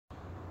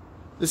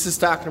This is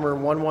stock number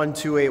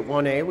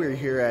 11281A. We're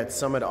here at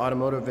Summit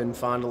Automotive in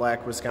Fond du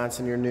Lac,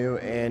 Wisconsin, your new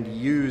and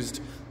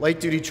used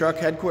light-duty truck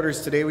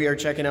headquarters. Today we are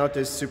checking out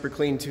this super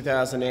clean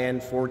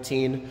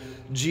 2014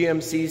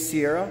 GMC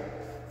SIERRA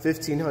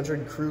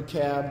 1500 crew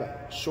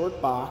cab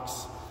short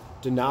box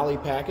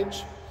Denali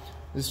package.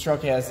 This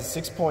truck has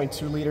a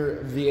 6.2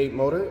 liter V8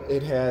 motor.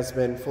 It has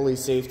been fully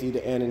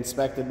safetied and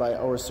inspected by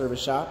our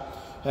service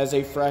shop. Has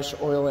a fresh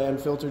oil and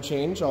filter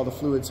change. All the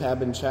fluids have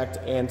been checked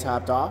and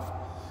topped off.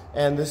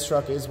 And this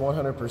truck is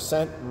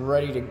 100%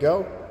 ready to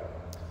go.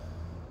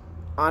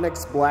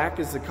 Onyx black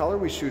is the color.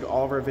 We shoot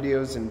all of our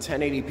videos in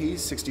 1080p,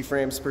 60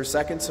 frames per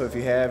second. So if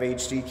you have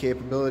HD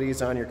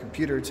capabilities on your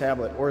computer,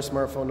 tablet, or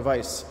smartphone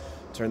device,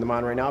 turn them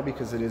on right now,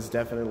 because it is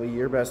definitely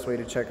your best way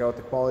to check out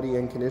the quality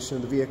and condition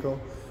of the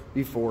vehicle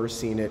before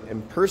seeing it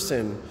in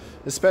person.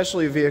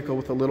 Especially a vehicle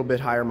with a little bit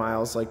higher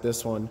miles like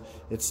this one,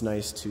 it's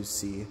nice to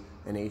see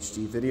an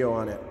HD video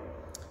on it.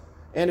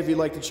 And if you'd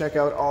like to check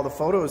out all the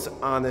photos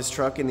on this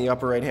truck, in the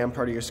upper right hand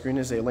part of your screen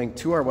is a link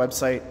to our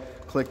website.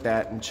 Click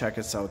that and check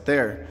us out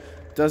there.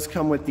 It does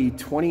come with the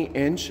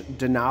 20-inch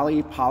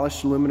Denali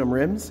polished aluminum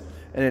rims,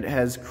 and it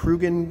has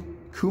Kumho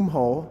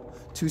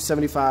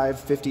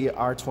 275/50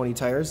 R20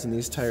 tires, and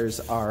these tires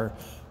are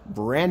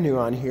brand new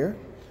on here.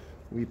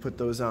 We put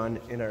those on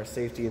in our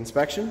safety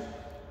inspection,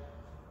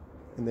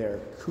 and they're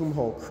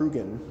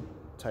Kumho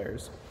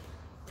tires.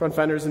 Front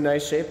fender's in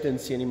nice shape,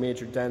 didn't see any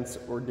major dents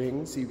or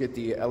dings. You get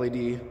the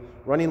LED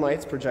running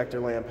lights, projector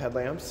lamp,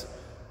 headlamps,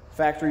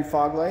 factory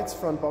fog lights.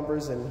 Front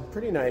bumper's in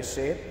pretty nice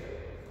shape.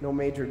 No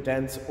major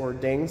dents or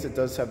dings. It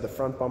does have the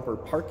front bumper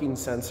parking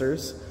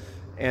sensors,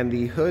 and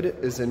the hood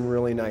is in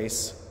really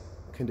nice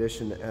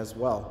condition as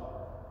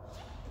well.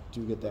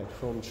 Do get that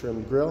chrome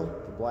trimmed grille,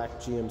 the black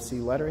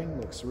GMC lettering,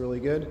 looks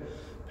really good.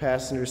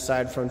 Passenger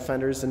side front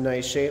fender's in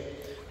nice shape,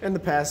 and the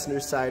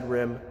passenger side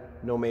rim,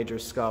 no major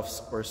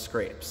scuffs or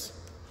scrapes.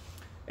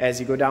 As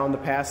you go down the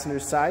passenger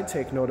side,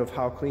 take note of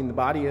how clean the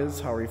body is,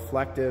 how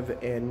reflective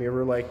and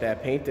mirror-like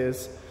that paint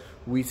is.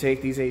 We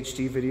take these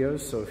HD videos,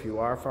 so if you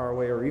are far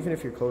away, or even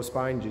if you're close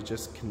by and you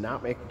just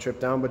cannot make the trip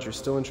down, but you're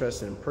still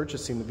interested in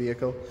purchasing the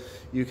vehicle,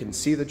 you can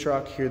see the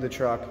truck, hear the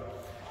truck,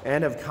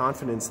 and have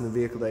confidence in the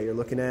vehicle that you're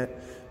looking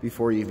at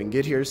before you even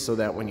get here, so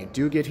that when you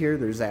do get here,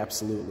 there's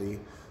absolutely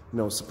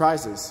no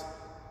surprises.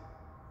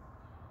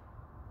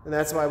 And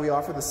that's why we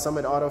offer the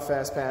Summit Auto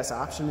Fast Pass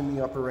option in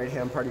the upper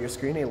right-hand part of your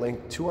screen, a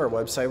link to our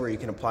website where you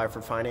can apply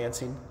for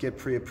financing, get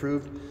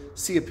pre-approved,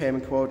 see a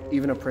payment quote,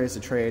 even appraise the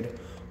trade,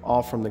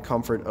 all from the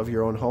comfort of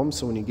your own home.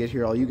 So when you get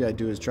here, all you gotta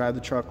do is drive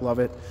the truck, love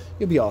it,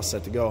 you'll be all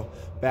set to go.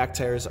 Back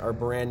tires are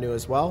brand new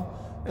as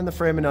well, and the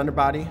frame and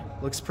underbody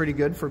looks pretty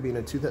good for being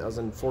a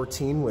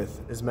 2014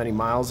 with as many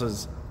miles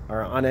as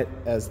are on it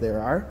as there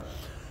are.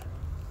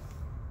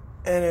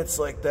 And it's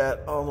like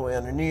that all the way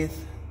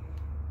underneath,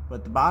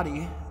 but the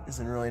body is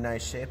in really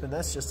nice shape, and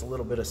that's just a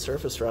little bit of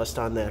surface rust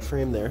on that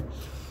frame there.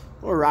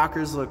 Well,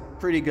 rockers look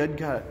pretty good,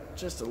 got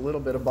just a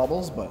little bit of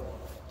bubbles, but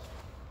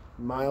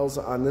miles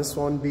on this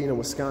one, being a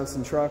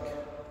Wisconsin truck,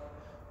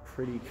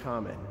 pretty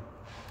common.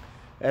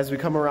 As we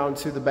come around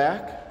to the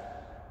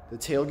back, the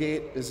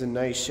tailgate is in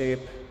nice shape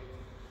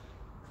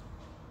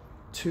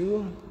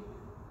too.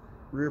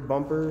 Rear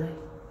bumper,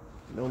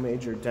 no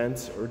major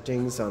dents or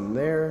dings on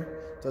there.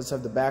 Does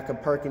have the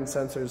backup parking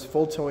sensors,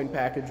 full towing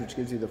package, which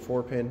gives you the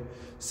 4-pin,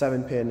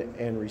 7-pin,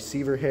 and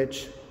receiver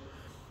hitch.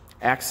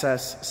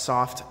 Access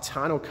soft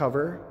tonneau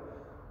cover,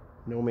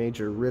 no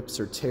major rips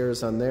or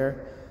tears on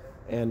there.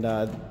 And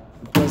it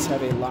does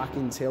have a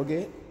locking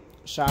tailgate,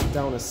 shock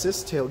down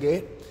assist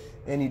tailgate,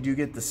 and you do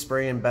get the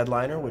spray and bed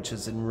liner, which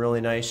is in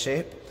really nice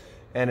shape.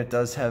 And it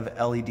does have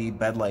LED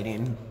bed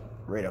lighting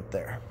right up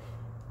there.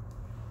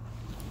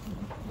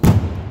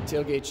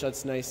 Tailgate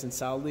shuts nice and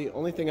solidly.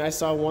 Only thing, I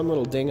saw one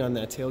little ding on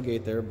that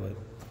tailgate there, but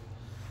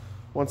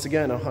once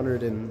again,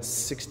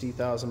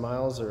 160,000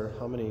 miles, or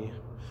how many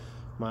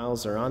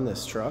miles are on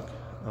this truck.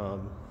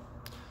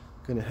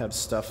 Gonna have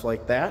stuff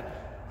like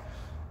that.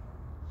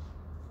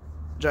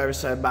 Driver's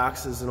side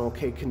box is in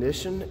okay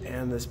condition,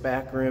 and this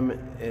back rim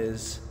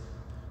is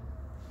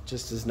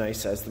just as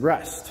nice as the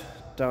rest.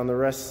 Down the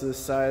rest of the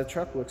side of the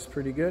truck looks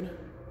pretty good.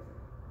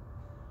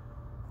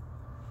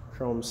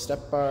 Chrome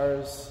step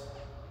bars.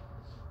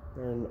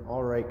 They're in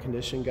all right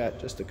condition, got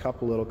just a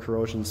couple little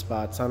corrosion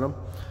spots on them.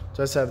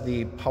 Does have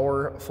the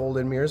power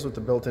fold-in mirrors with the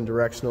built-in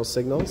directional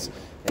signals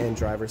and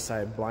driver's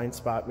side blind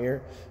spot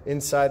mirror.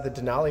 Inside, the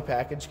Denali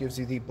package gives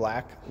you the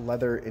black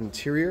leather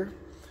interior.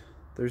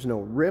 There's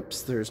no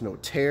rips, there's no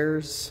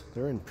tears.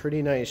 They're in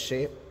pretty nice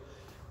shape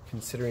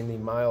considering the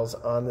miles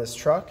on this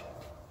truck.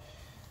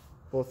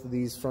 Both of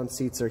these front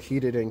seats are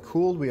heated and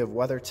cooled. We have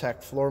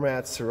WeatherTech floor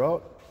mats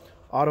throughout.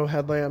 Auto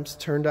headlamps,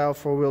 turn dial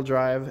 4-wheel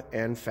drive,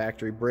 and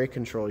factory brake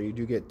control. You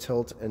do get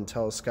tilt and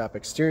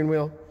telescopic steering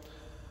wheel,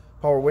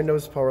 power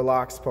windows, power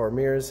locks, power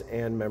mirrors,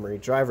 and memory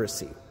driver's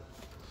seat.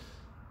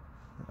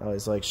 I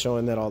always like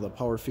showing that all the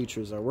power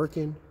features are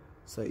working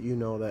so that you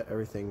know that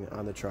everything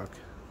on the truck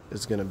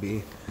is going to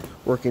be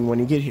working when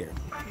you get here.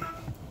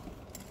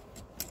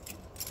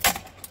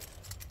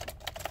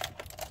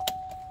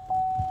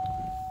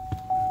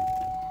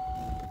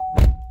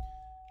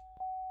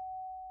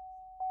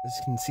 As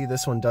you can see,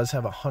 this one does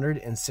have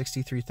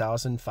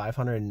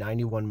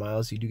 163,591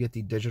 miles. You do get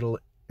the digital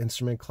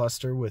instrument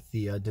cluster with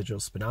the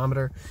digital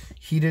speedometer,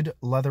 heated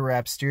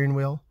leather-wrapped steering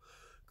wheel,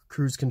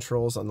 cruise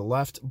controls on the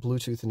left,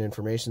 Bluetooth and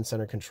information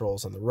center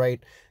controls on the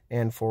right,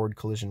 and forward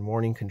collision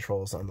warning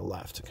controls on the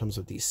left. It comes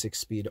with the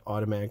 6-speed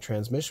automatic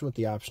transmission with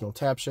the optional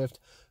tap shift,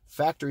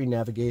 factory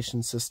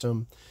navigation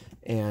system,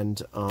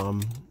 and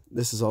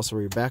this is also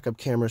where your backup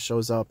camera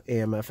shows up,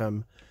 AM,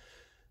 FM,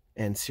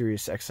 and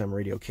Sirius XM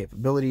radio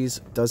capabilities.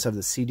 It does have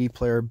the CD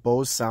player,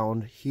 Bose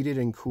sound, heated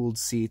and cooled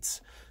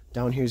seats.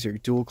 Down here's your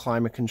dual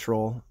climate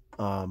control.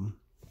 You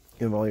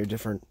have all your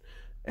different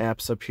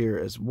apps up here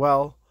as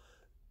well.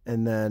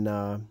 And then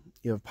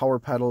you have power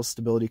pedals,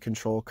 stability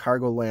control,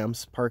 cargo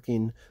lamps,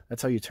 parking.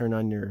 That's how you turn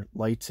on your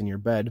lights in your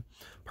bed.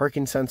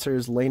 Parking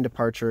sensors, lane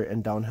departure,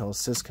 and downhill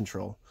assist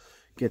control.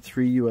 Get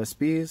 3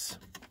 USBs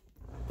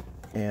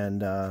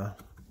and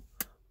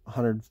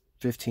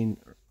 110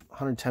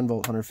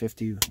 volt,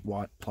 150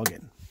 watt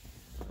plug-in.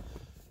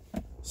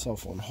 Cell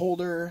phone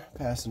holder,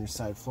 passenger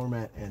side floor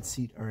mat, and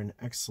seat are in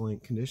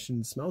excellent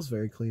condition. Smells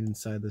very clean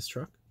inside this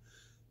truck.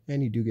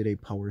 And you do get a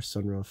power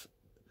sunroof.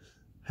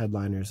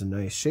 Headliner's in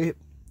nice shape.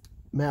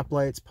 Map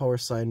lights, power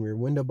side and rear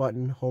window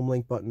button, home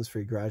link buttons for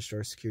your garage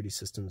door security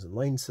systems and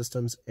lane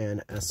systems,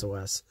 and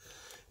SOS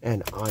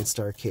and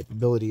OnStar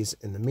capabilities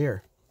in the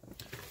mirror.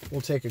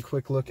 We'll take a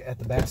quick look at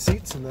the back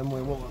seats and then we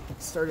will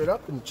start it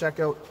up and check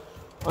out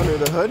under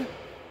the hood.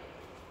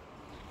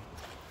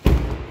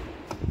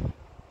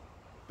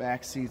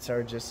 Back seats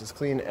are just as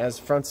clean as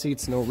front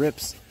seats, no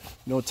rips,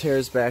 no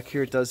tears back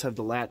here. It does have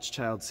the Latch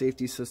child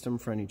safety system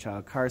for any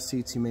child car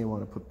seats you may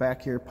want to put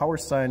back here. Power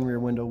side and rear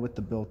window with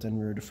the built-in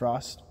rear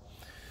defrost.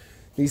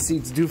 These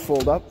seats do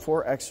fold up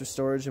for extra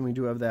storage, and we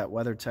do have that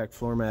WeatherTech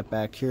floor mat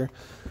back here,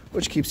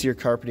 which keeps your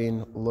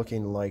carpeting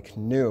looking like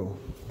new.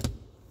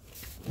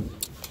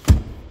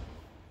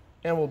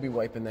 And we'll be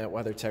wiping that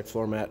WeatherTech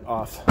floor mat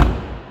off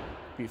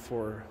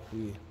before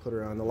we put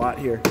her on the lot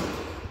here.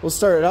 We'll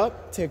start it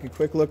up, take a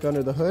quick look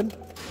under the hood.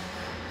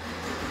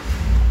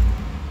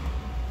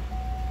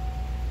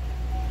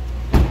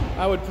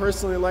 I would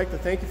personally like to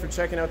thank you for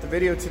checking out the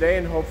video today,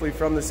 and hopefully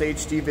from this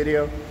HD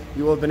video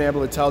you will have been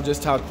able to tell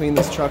just how clean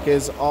this truck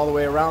is all the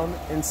way around,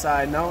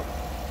 inside and out.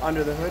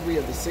 Under the hood we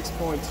have the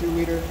 6.2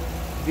 liter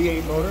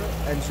V8 motor.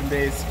 Engine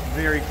bay is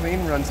very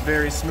clean, runs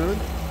very smooth.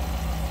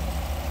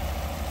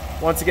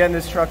 Once again,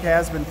 this truck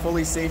has been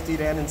fully safetied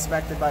and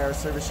inspected by our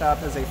service shop,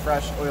 has a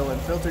fresh oil and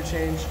filter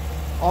change.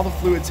 All the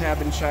fluids have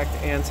been checked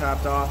and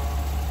topped off,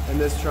 and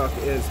this truck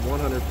is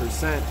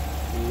 100%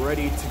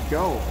 ready to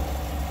go.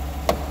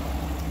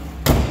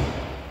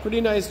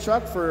 Pretty nice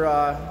truck for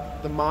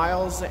the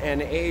miles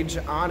and age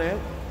on it.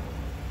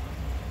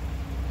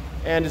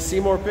 And to see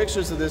more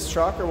pictures of this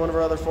truck or one of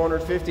our other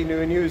 450 new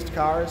and used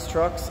cars,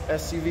 trucks,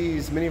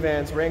 SUVs,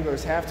 minivans,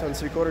 Wranglers, half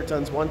tons, 3/4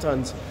 tons, 1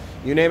 tons,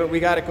 you name it, we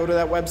got it. Go to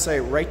that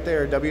website right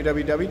there,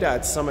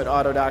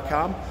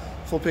 www.summitauto.com.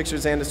 Full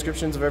pictures and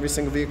descriptions of every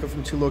single vehicle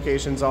from 2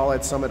 locations, all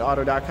at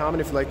summitauto.com.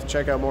 And if you'd like to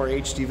check out more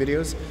HD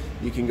videos,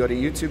 you can go to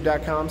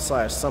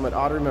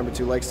youtube.com/summitauto. Remember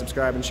to like,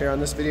 subscribe, and share on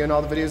this video and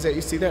all the videos that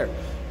you see there.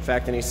 In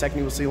fact, in a second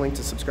you will see a link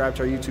to subscribe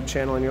to our YouTube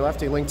channel on your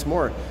left, a link to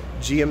more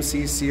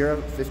GMC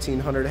SIERRA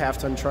 1500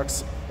 half-ton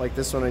trucks like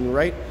this one on your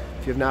right.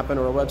 If you have not been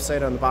to our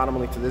website, on the bottom, a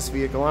link to this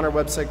vehicle on our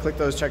website. Click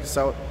those, check us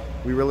out.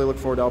 We really look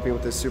forward to helping you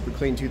with this super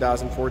clean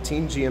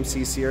 2014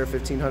 GMC SIERRA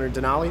 1500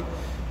 Denali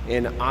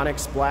in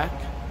Onyx Black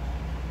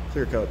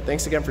Clear Coat.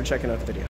 Thanks again for checking out the video.